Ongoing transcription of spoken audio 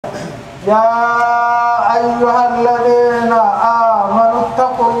يا أيها الذين آمنوا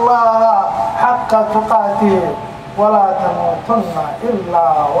اتقوا الله حق تقاته ولا تموتن إلا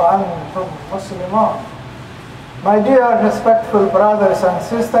وأنتم مسلمون. My dear respectful brothers and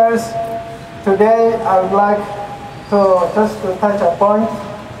sisters, today I would like to just to touch a point,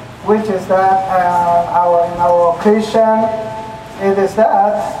 which is that in our occasion, it is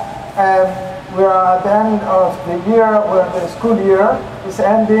that we are at the end of the year, where the school year is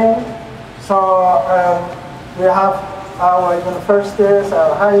ending. So we have our universities,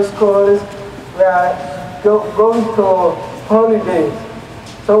 our high schools, we are going to holidays.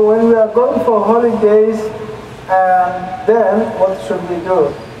 So when we are going for holidays, then what should we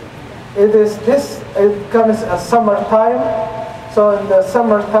do? It comes a summertime. So in the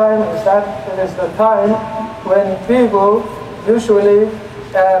summertime it is the time when people usually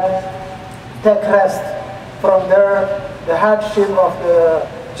take rest from the hardship of the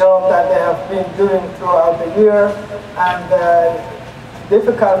job that they have been doing throughout the year, and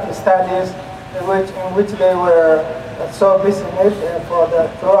difficult studies in which they were so busy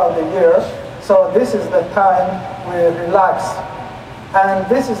throughout the year. So this is the time we relax, and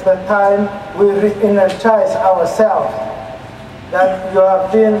this is the time we re-energize ourselves. That you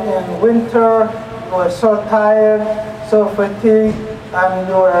have been in winter, you were so tired, so fatigued, and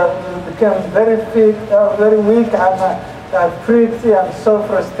you became very weak and pretty and so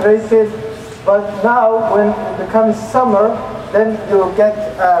frustrated. But now when it becomes summer, then you get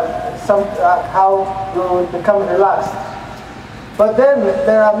how you become relaxed. But then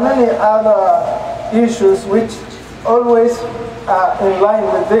there are many other issues which always are in line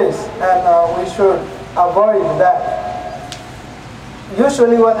with this, and we should avoid that.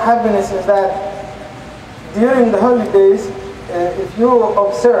 Usually what happens is that during the holidays, if you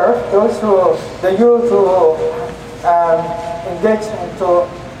observe the youth who engage into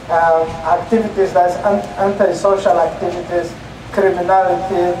activities that's anti-social activities,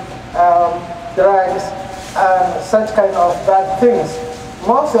 criminality, drugs, and such kind of bad things,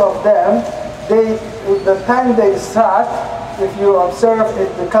 most of them, the time they start, if you observe, it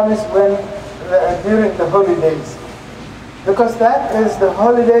becomes during the holidays. Because that is the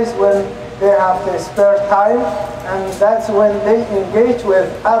holidays when they have the spare time, and that's when they engage with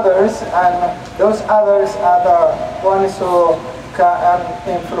others, and those others are the ones who can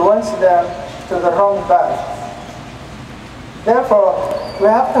influence them to the wrong path. Therefore, we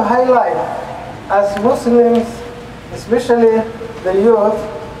have to highlight, as Muslims, especially the youth,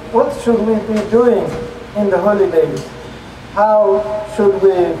 what should we be doing in the holidays? How should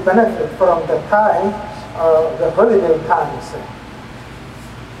we benefit from the time, the holiday times?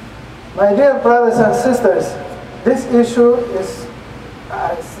 My dear brothers and sisters, this issue is,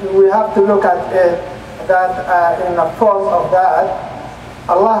 we have to look at it that in the form of that,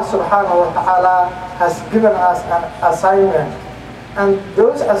 Allah subhanahu wa ta'ala has given us an assignment. And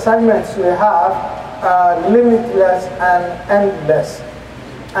those assignments we have are limitless and endless.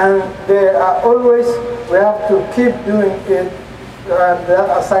 And they are always, we have to keep doing it,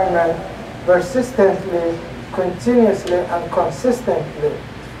 that assignment, persistently, continuously, and consistently,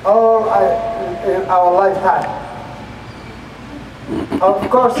 all in our lifetime. Of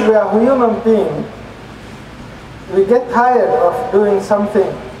course, we are human beings. We get tired of doing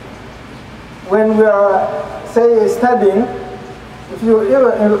something. When we are, say, studying, if you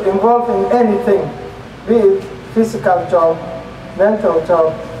ever involved in anything, be it physical job, mental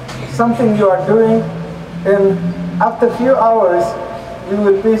job, something you are doing, and after a few hours, you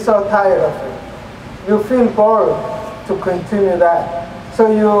will be so tired of it. You feel bored to continue that. So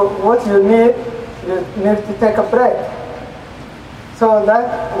what you need to take a break. So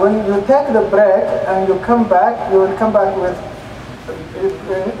that when you take the break and you come back, you will come back with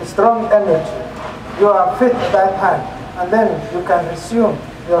strong energy. You are fit at that time. And then you can resume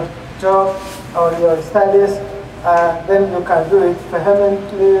your job or your studies, and then you can do it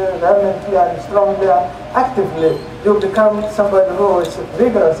vehemently and strongly and actively. You become somebody who is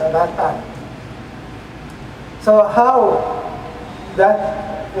vigorous at that time. So how that,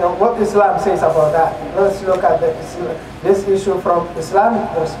 what Islam says about that? Let's look at this issue from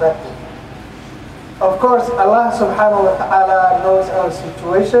Islamic perspective. Of course, Allah subhanahu wa ta'ala knows our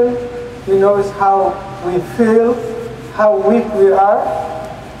situation. He knows how we feel, how weak we are,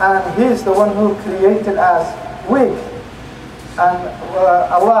 and He is the one who created us weak. And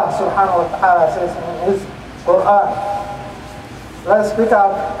Allah subhanahu wa ta'ala says in His Qur'an, let's pick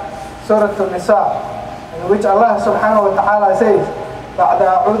up Surah An-Nisa, in which Allah subhanahu wa ta'ala says, بعد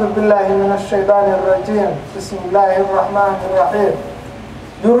أعوذ بالله من الشيطان الرجيم بسم الله الرحمن الرحيم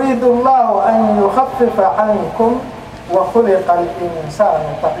يريد الله أن يخفف عنكم وخلق الإنسان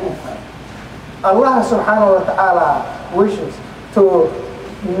ضعيفا. Allah subhanahu wa ta'ala wishes to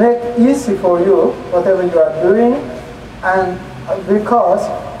make easy for you whatever you are doing, and because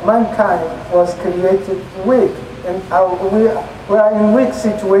mankind was created weak, and we are in weak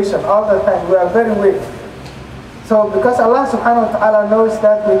situation all the time. We are very weak. So because Allah subhanahu wa ta'ala knows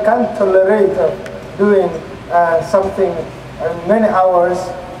that we can't tolerate doing something many hours,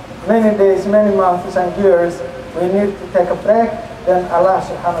 many days, many months and years, we need to take a break, then Allah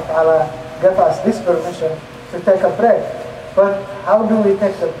subhanahu wa ta'ala gave us this permission to take a break. But how do we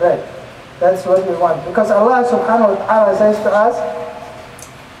take the break? That's what we want. Because Allah subhanahu wa ta'ala says to us,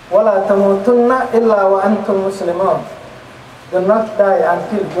 وَلَا تَمُوتُنَّ إِلَّا وَأَنْتُمْ مُسْلِمُونَ. Do not die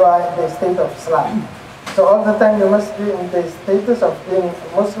until you are in the state of Islam. So all the time you must be in the status of being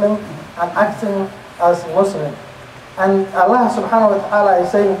Muslim and acting as Muslim. And Allah subhanahu wa ta'ala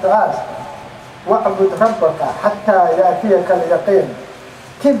is saying to us, وَعْبُدْ رَبَّكَ حَتَّى يَأْتِيَكَ الْيَقِينُ.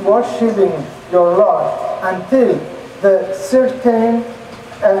 Keep worshipping your Lord until the certain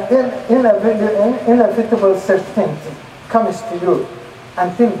inevitable certainty comes to you.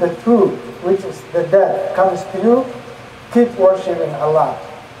 Until the truth, which is the death, comes to you, keep worshipping Allah.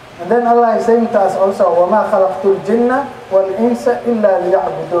 And then Allah is saying to us also, وَمَا خَلَقْتُ الْجِنَّ وَالْإِنسَ إِلَّا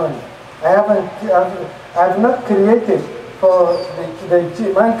لِيَعْبُدُونِ. I have not created for the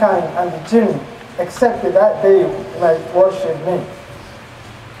mankind and the jinn except that they might worship me.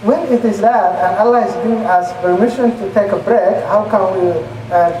 When it is that, and Allah is giving us permission to take a break, how can we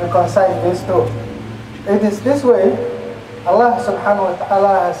reconcile these two? It is this way. Allah subhanahu wa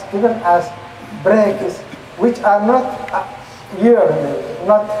ta'ala has given us breaks which are not yearly,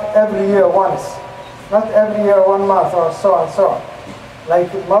 not every year once, not every year 1 month or so and so. Like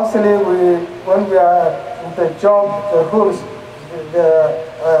mostly when we are in the job, the rules, the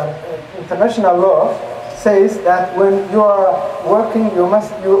international law says that when you are working, you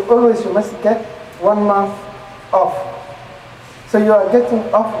must get 1 month off. So you are getting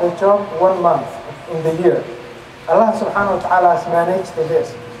off the job 1 month in the year. Allah subhanahu wa ta'ala has managed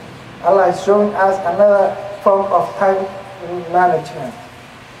this. Allah is showing us another form of time management.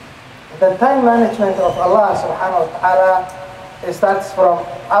 The time management of Allah subhanahu wa ta'ala starts from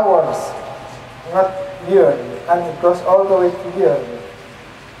hours, not yearly, and it goes all the way to yearly.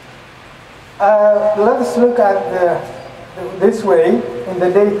 Let us look at this way in the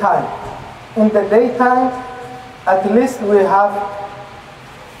daytime. In the daytime, at least we have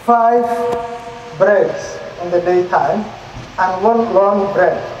 5 breaks in the daytime and 1 long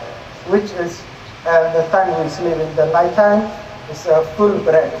break, which is the time we sleep. In the nighttime is a full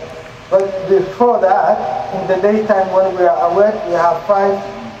break. But before that, in the daytime when we are awake, we have 5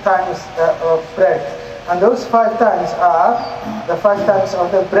 times of break. And those 5 times are the 5 times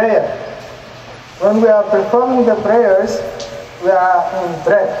of the prayer. When we are performing the prayers, we are in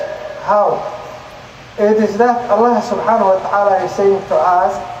break. How? It is that Allah subhanahu wa ta'ala is saying to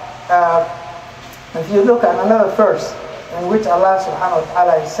us, if you look at another verse in which Allah subhanahu wa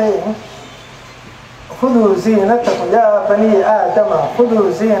ta'ala is saying, خُذُوا زِينَتَكُمْ يَا بَنِي آدَمَ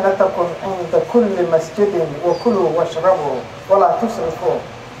خُذُوا زِينَتَكُمْ عِنْدَ كُلِّ مَسْجِدٍ وَكُلُوا وَاشْرَبُوا وَلَا تُسْرِفُوا.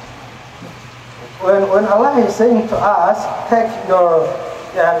 When Allah is saying to us, take your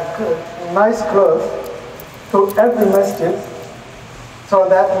nice clothes to every masjid, so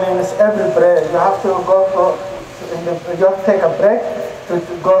that means every prayer you have to go for, you have to take a break to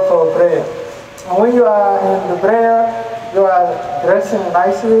go for prayer. And when you are in the prayer, you are dressing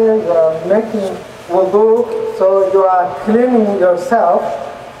nicely, you are making wudu, so you are cleaning yourself,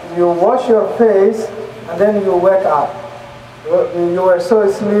 you wash your face, and then you wake up. You were so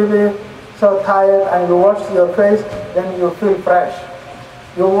sleepy, so tired, and you wash your face, then you feel fresh.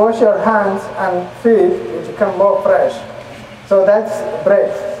 You wash your hands and feet, you become more fresh. So that's break.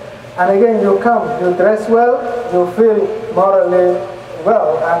 And again you come, you dress well, you feel morally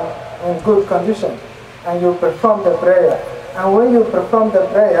well and in good condition, and you perform the prayer. And when you perform the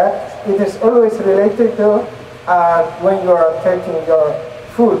prayer, it is always related to when you are taking your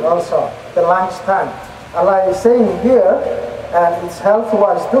food also, the lunch time. Allah is saying here, and it's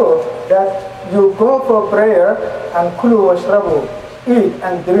health-wise too, that you go for prayer and kulu washrabu, eat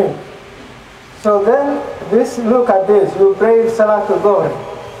and drink. So then, look at this, you pray Salatul Dhuhr,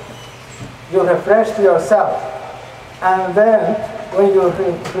 you refresh yourself, and then when you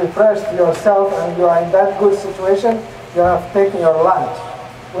refresh yourself and you are in that good situation, you have taken your lunch.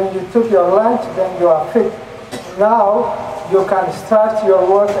 When you took your lunch, then you are fit. Now you can start your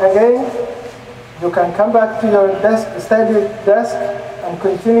work again. You can come back to your study desk and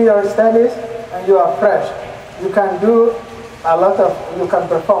continue your studies, and you are fresh. You can do you can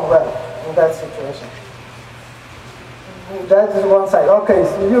perform well in that situation. That is one side. Okay,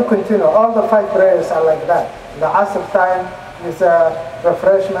 so you continue. All the 5 prayers are like that. The Asr time is a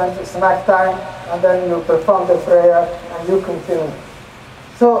refreshment, snack time, and then you perform the prayer and you continue.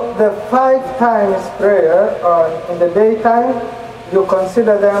 So the 5 times prayer in the daytime, you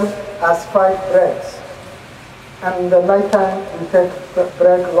consider them as 5 breaks. And in the night time, you take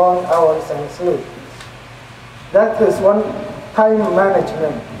break long hours and sleep. That is one time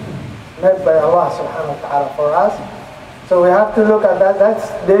management made by Allah subhanahu wa ta'ala for us. So we have to look at that. That's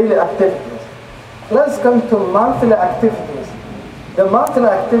daily activities. Let's come to monthly activities. The monthly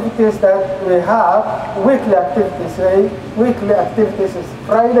activities that we have, weekly activities, weekly activities is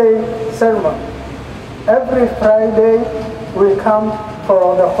Friday sermon. Every Friday we come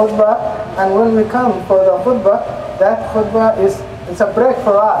for the khutbah, and when we come for the khutbah, that khutbah it's a break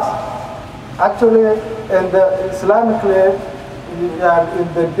for us. Actually, in the Islamically, in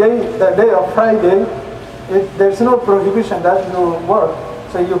the day of Friday, there's no prohibition that you work.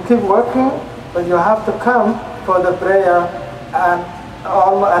 So you keep working, but you have to come for the prayer and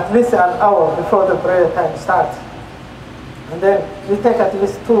at least an hour before the prayer time starts. And then you take at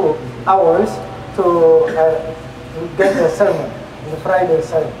least 2 hours to get the sermon, the Friday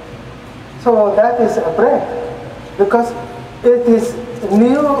sermon. So that is a break, because it is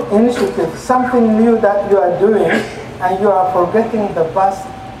new initiative, something new that you are doing, and you are forgetting the past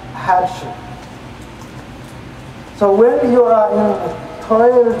hardship. So when you are in a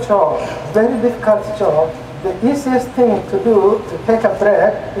toil job, very difficult job, the easiest thing to do to take a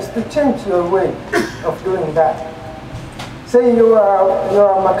break is to change your way of doing that. Say you are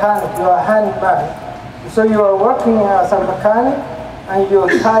a mechanic, you are a handyman. So you are working as a mechanic and you're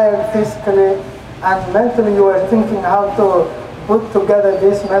tired physically and mentally you are thinking how to put together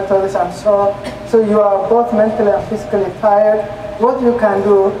these methods and so on. So you are both mentally and physically tired. What you can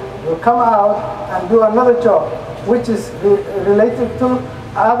do, you come out and do another job, which is related to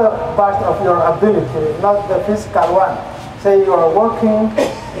other part of your ability, not the physical one. Say you are working,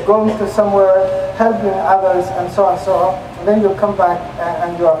 going to somewhere, helping others, and so on, so on. And then you come back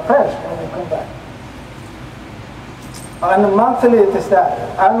and you are fresh when you come back. And monthly it is that.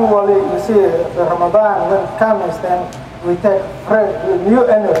 Annually, you see, the Ramadan, when it comes, then we take fresh, new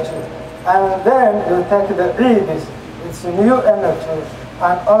energy. And then you take the Eid, it's new energy.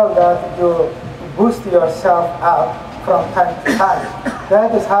 And all that you boost yourself up from time to time.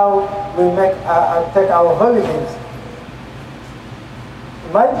 That is how we take our holidays.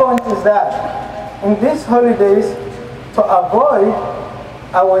 My point is that in these holidays, to avoid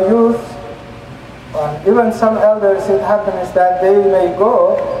our youth, and even some elders, it happens that they may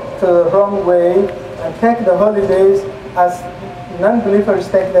go to the wrong way and take the holidays as non-believers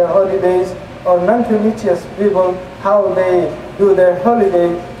take their holidays, or non-religious people, how they do their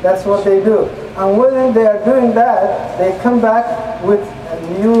holiday, that's what they do. And when they are doing that, they come back with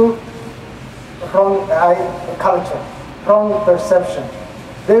a new wrong culture, wrong perception.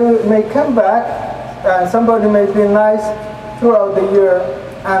 They may come back, and somebody may be nice throughout the year,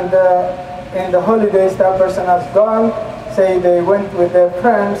 and in the holidays that person has gone, say they went with their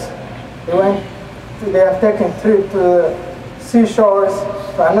friends, they have taken a trip to seashores,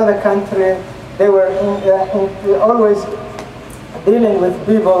 to another country. They were always dealing with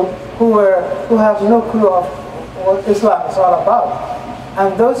people who have no clue of what Islam is all about.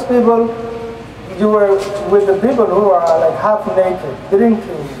 And those people, you were with the people who are like half naked,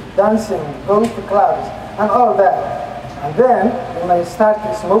 drinking, dancing, going to clubs, and all that. And then you may start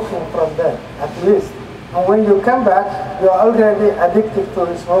smoking from them, at least. And when you come back, you are already addicted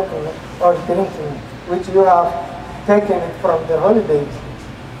to smoking or drinking, which you have taken it from the holidays.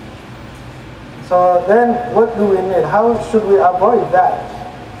 So then what do we need? How should we avoid that?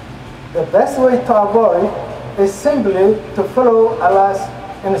 The best way to avoid is simply to follow Allah's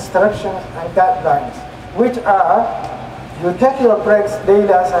instructions and guidelines, which are, you take your breaks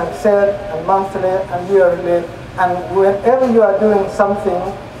daily, as I've said, and monthly and yearly, and whenever you are doing something,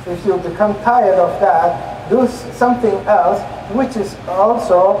 if you become tired of that, do something else, which is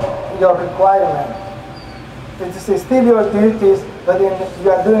also your requirement. It is still your duties, but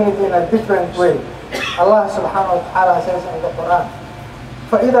you are doing it in a different way. Allah subhanahu wa ta'ala says in the Qur'an,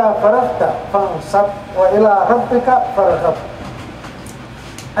 فَإِذَا فَرَغْتَ فَانْصَبْ وَإِلَىٰ رَبِّكَ فَارْغَبْ.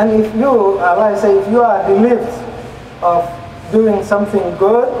 And if you, Allah says, if you are relieved of doing something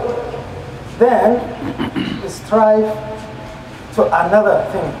good, then strive to another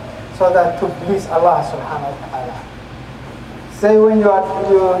thing, so that to please Allah subhanahu wa ta'ala. Say when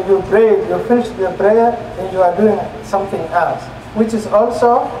you pray, you finish the prayer, and you are doing something else, which is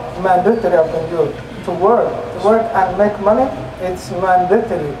also mandatory upon you. To work and make money, it's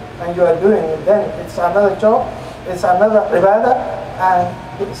mandatory, and you are doing it. Then it's another job, it's another ibadah,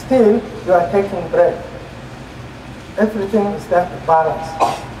 and still you are taking break. Everything is that balance.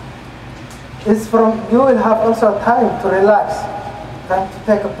 It's from, you will have also time to relax, time to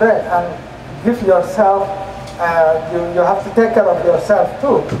take a break and give yourself, you have to take care of yourself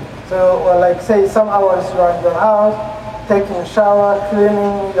too. So like say some hours you are in your house, taking a shower,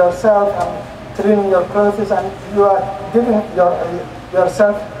 cleaning yourself and cleaning your clothes, and you are giving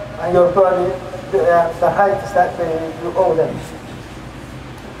yourself and your body the rights that you owe them.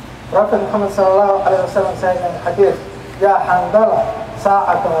 Prophet Muhammad sallallahu alaihi wasallam said in hadith, Ya Handala,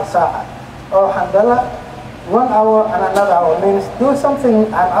 sa'atan wa sa'a. Oh Handala, 1 hour and another hour means do something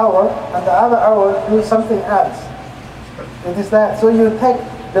an hour and the other hour do something else. It is that. So you take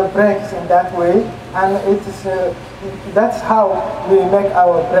the breaks in that way, and it is that's how we make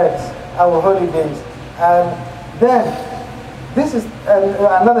our breaks, our holidays. And then this is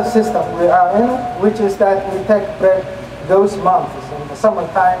another system we are in, which is that we take break those months in the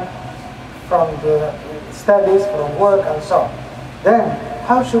summertime from the studies, from work and so on. Then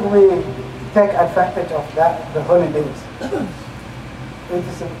how should we take advantage of that, the holidays? It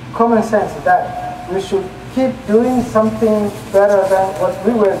is common sense that we should keep doing something better than what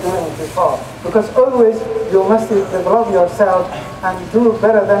we were doing before. Because always you must develop yourself and do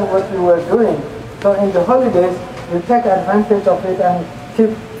better than what you were doing. So in the holidays, you take advantage of it and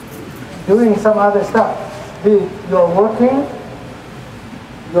keep doing some other stuff. Be you're working,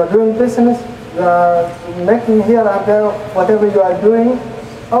 you're doing business, you're making here and there, whatever you are doing,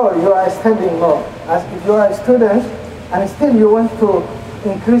 or you are studying more. As if you are a student and still you want to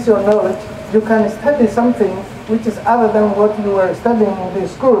increase your knowledge, you can study something which is other than what you were studying in the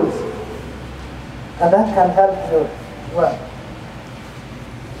schools. And that can help you well.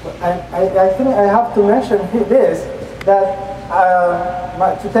 I think I have to mention this, that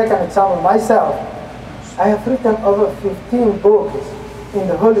to take an example myself, I have written over 15 books in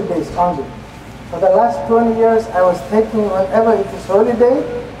the holidays only. For the last 20 years, I was taking, whenever it is holiday,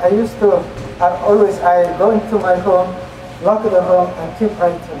 I go into my home, lock the room, and keep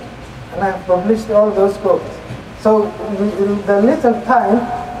writing. And I have published all those books. So the little time,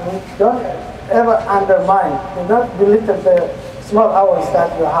 we don't ever undermine, do not belittle the small hours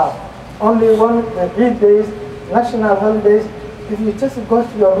that you have. Only the weekdays, national holidays, if you just go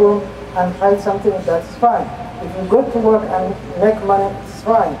to your room and write something, that's fine. If you go to work and make money, it's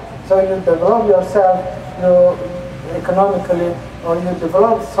fine. So you develop yourself, you economically, or you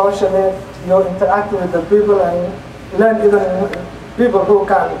develop socially, you interact with the people and learn even people who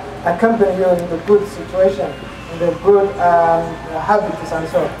can accompany you in the good situation, in the good habits and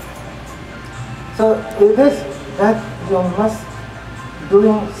so on. So it is that you must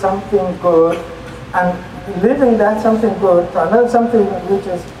doing something good and living that something good to another something which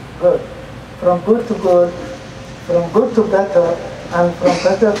is good. From good to good, from good to better, and from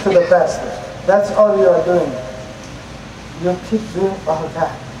better to the best. That's all you are doing. You keep doing all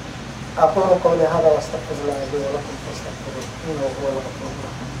that. أقول قولي هذا واستغفر الله لي ولكم فاستغفروه إنه هو الغفور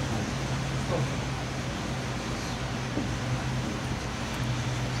الرحيم.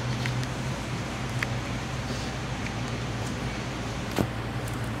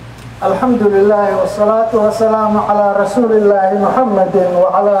 الحمد لله والصلاة والسلام على رسول الله محمد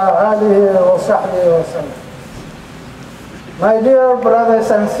وعلى آله وصحبه وسلم. My dear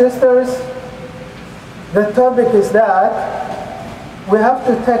brothers and sisters, the topic is that we have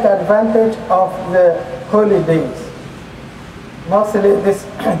to take advantage of the holidays. Mostly this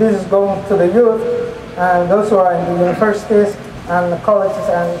is going to the youth and those who are in the universities and colleges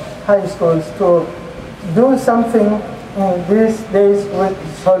and high schools to do something in these days with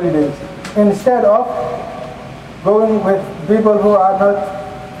holidays, instead of going with people who are not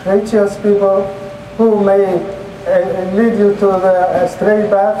righteous people who may lead you to the stray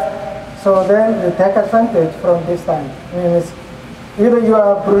path. So then you take advantage from this time. Means either you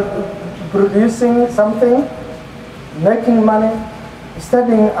are producing something, making money,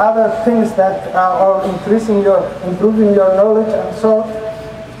 studying other things that are improving your knowledge, and so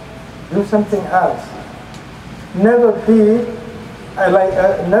do something else. Never be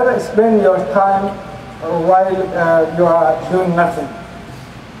never spend your time while you are doing nothing.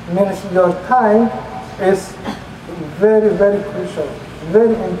 Means your time is very, very crucial,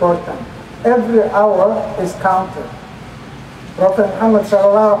 very important. Every hour is counted. Prophet Muhammad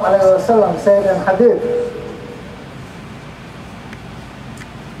sallallahu alaihi wasallam said in hadith,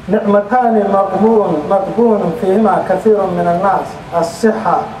 نعمتان مغبون فيهما كثير من الناس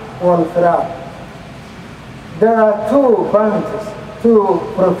الصحة والفراغ. There are two bounties, two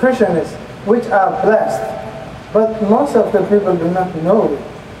professions which are blessed, but most of the people do not know it.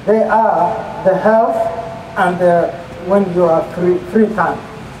 They are the health and when you have free time,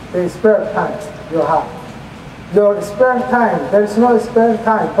 the spare time you have. Your spare time, there is no spare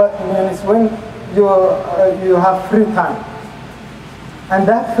time, but it's when you have free time. And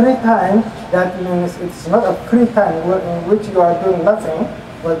that free time, that means it's not a free time in which you are doing nothing,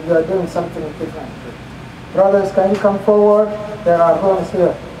 but you are doing something different. Brothers, can you come forward? There are rooms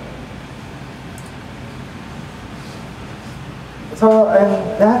here. So,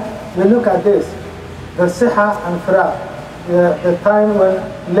 and that, we look at this, the siha and farah, the time when,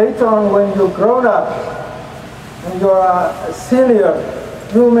 later on when you grown up, and you are a senior,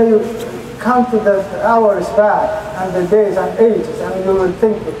 you may count the hours back, and the days and ages, and you will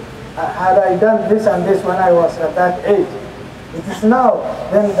think, had I done this and this when I was at that age? It is now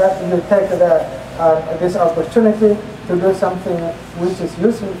then that you take this opportunity to do something which is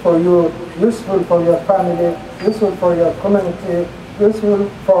useful for you, useful for your family, useful for your community, useful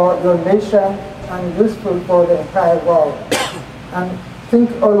for your nation, and useful for the entire world. And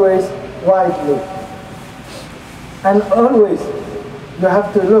think always widely. And always you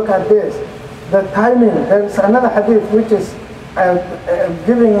have to look at this. The timing, there is another hadith which is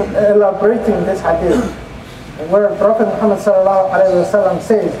elaborating this hadith, where Prophet Muhammad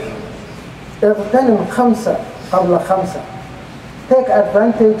says, اغتنم خمسة قبل خمسة. Take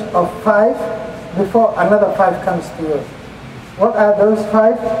advantage of 5 before another 5 comes to you. What are those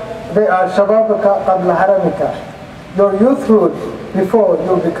 5? They are شبابك قبل هرمك. Your youthhood before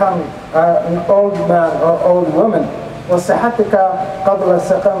you become an old man or old woman. وصحتك قبل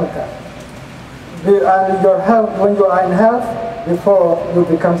سقمك. And your health, when you are in health, before you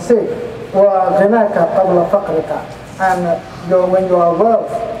become sick. وغناك قبل فقرك. And when you are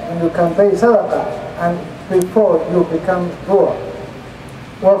wealth, when you can pay sadaqah, and before you become poor.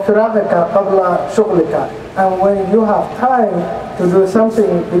 وفراغك قبل شغلك. And when you have time to do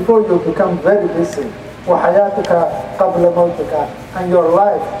something before you become very busy. وحياتك قبل موتك. And your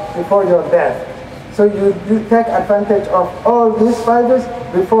life before your death. So you take advantage of all these 5s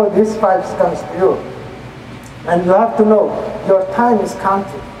before these 5 comes to you. And you have to know your time is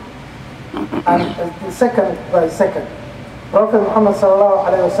counted. And second by second. Prophet Muhammad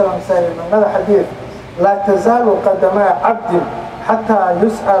said in another hadith, لا تزال قدما عبد حتى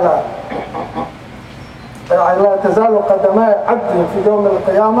يسأل لا تزال قدما عبد في يوم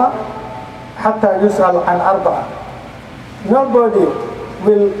القيامة حتى يسأل عن 4. Nobody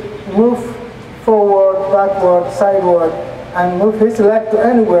will move forward, backward, sideward, and move his leg to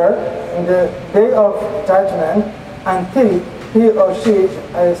anywhere in the day of judgment until he or she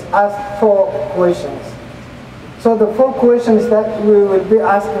is asked 4 questions. So the 4 questions that we will be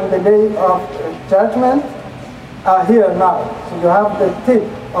asked in the day of judgment are here now. So you have the tip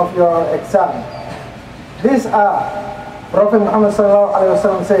of your exam. These are, Prophet Muhammad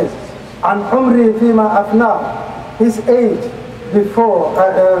says, عن عمري فيما أفناه, his age before,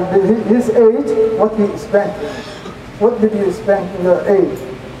 his age, what he spent. What did you spend in your age?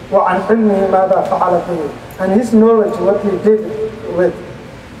 وعن علمه ماذا فعل به, and his knowledge, what he did with.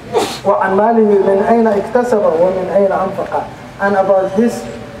 وعن ماله من أين اكتسب ومن أين أنفقه, and about his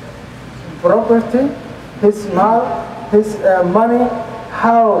property, his mal, his money,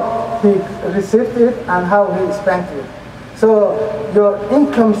 how he received it and how he spent it. So your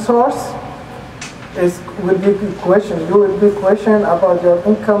income source will be questioned. You will be questioned about your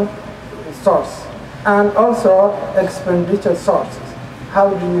income source, and also expenditure sources. How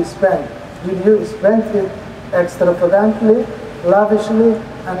do you spend? Did you spend it extravagantly, lavishly,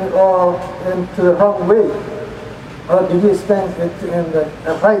 or into the wrong way? Or did you spend it in the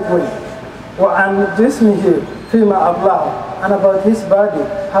right way? وعن جسمه فيما أبلاه, and about his body,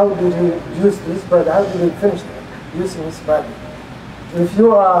 how did he use his body? How did he finish using his body? If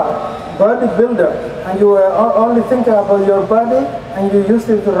you are a bodybuilder and you are only thinking about your body and you used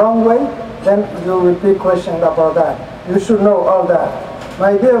it the wrong way, then you will be questioned about that. You should know all that.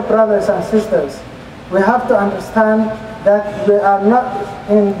 My dear brothers and sisters, we have to understand that we are not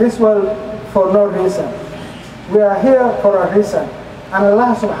in this world for no reason. We are here for a reason. And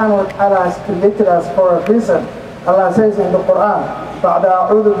Allah subhanahu wa ta'ala has created us for a reason. Allah says in the Qur'an, بعد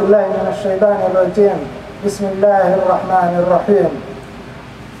أعوذ بالله من الشيطان الرجيم بسم الله الرحمن الرحيم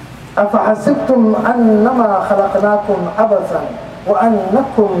أفحسبتم أنما خلقناكم عبثا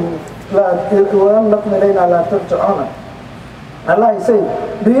وأنكم إلينا لا ترجعون. Allah is saying,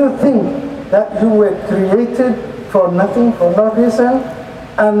 do you think that you were created for nothing, for no reason?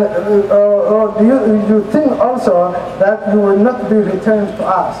 And or do you think also that you will not be returned to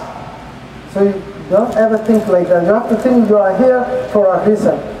us? So you don't ever think like that. You have to think you are here for a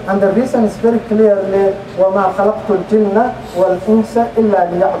reason. And the reason is very clearly وَمَا خَلَقْتُ الْجِنَّ وَالْإِنسَ إِلَّا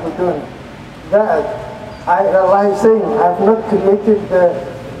لِيَعْبُدُونِ. That Allah is saying, I have not created the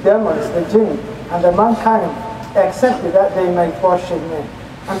demons, the jinn, and the mankind, except that they may worship me.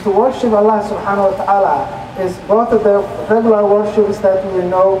 And to worship Allah subhanahu wa ta'ala is both of the regular worships that we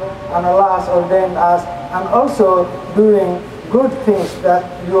know and Allah has ordained us, and also doing good things that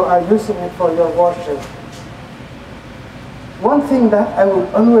you are using it for your worship. One thing that I would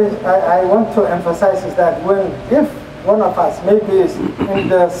always, I want to emphasize is that if one of us, maybe is in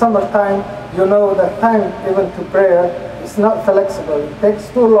the summertime, you know the time even to prayer is not flexible. It takes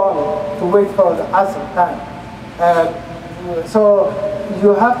too long to wait for the Asr time. So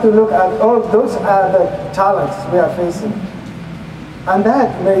you have to look at all those are the challenges we are facing. And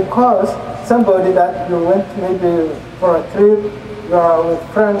that may cause somebody that you went maybe for a trip, you are with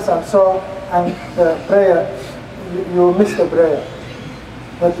friends and so, and the prayer, you miss the prayer.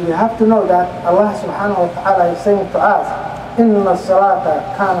 But we have to know that Allah subhanahu wa ta'ala is saying to us, إِنَّ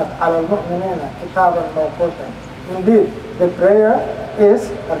الصَّلَاةَ كَانَتْ عَلَى الْمُؤْمِنِينَ كِتَابًا مَوْقُوتًا. Indeed, the prayer is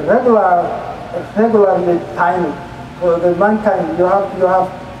regularly timed. For the mankind, you have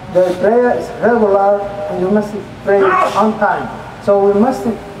the prayer is regular and you must pray on time. So we must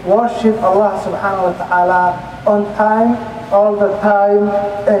worship Allah subhanahu wa ta'ala on time, all the time,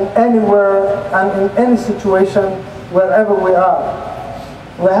 and anywhere and in any situation, wherever we are.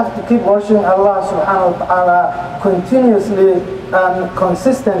 We have to keep worshiping Allah subhanahu wa ta'ala continuously and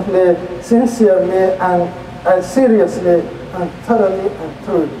consistently, sincerely and seriously and thoroughly and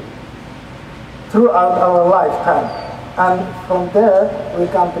truly throughout our lifetime. And from there we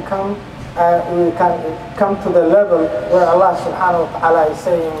can come to the level where Allah subhanahu wa ta'ala is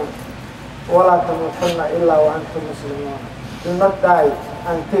saying, وَلَا تَمُوتُنَّ إِلَّا وَأَنْتُمْ مُسْلِمُونَ. Do not die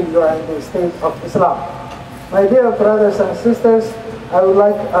until you are in the state of Islam. My dear brothers and sisters, I would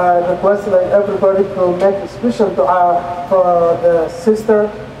like request everybody to make a special dua for the sister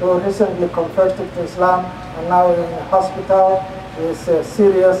who recently converted to Islam and now in the hospital. She is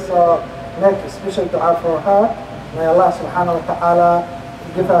serious, so make a special dua for her. May Allah subhanahu wa ta'ala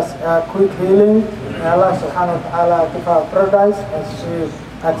give us a quick healing. May Allah subhanahu wa ta'ala give her paradise as she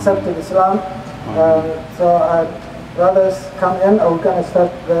accepted Islam. So brothers, come in, and we're going to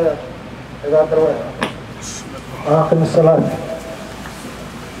start the other way. Aqim as-salat.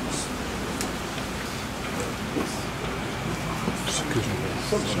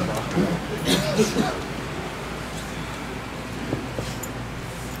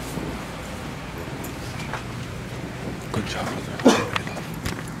 Good job.